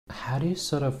how do you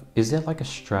sort of, is there like a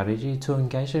strategy to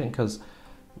engagement? Because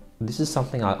this is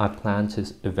something I plan to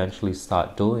eventually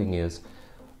start doing, is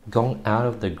going out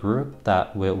of the group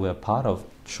that we're part of.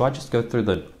 Should I just go through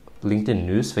the LinkedIn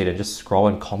newsfeed and just scroll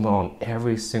and comment on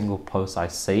every single post I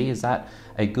see? Is that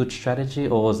a good strategy,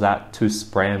 or is that too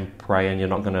spray and pray and you're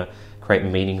not going to create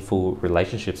meaningful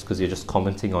relationships because you're just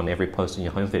commenting on every post on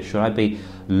your home feed? Should I be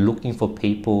looking for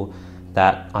people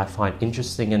that I find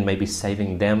interesting and maybe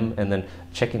saving them and then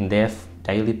checking their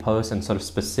daily posts and sort of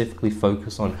specifically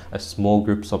focus on a small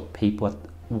groups of people?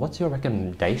 What's your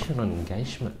recommendation on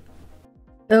engagement?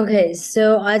 Okay,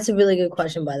 so that's a really good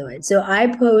question, by the way. So I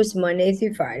post Monday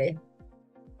through Friday,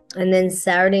 and then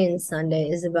Saturday and Sunday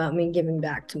is about me giving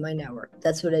back to my network.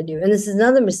 That's what I do. And this is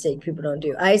another mistake people don't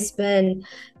do. I spend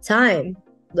time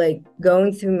like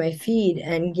going through my feed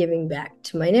and giving back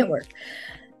to my network.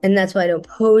 And that's why I don't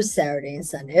post Saturday and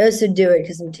Sunday. I also do it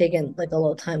because I'm taking like a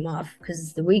little time off because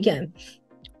it's the weekend.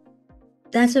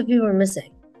 That's what people are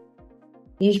missing.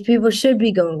 These people should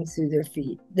be going through their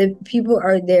feed. The people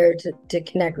are there to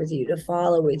connect with you, to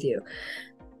follow with you.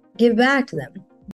 Give back to them.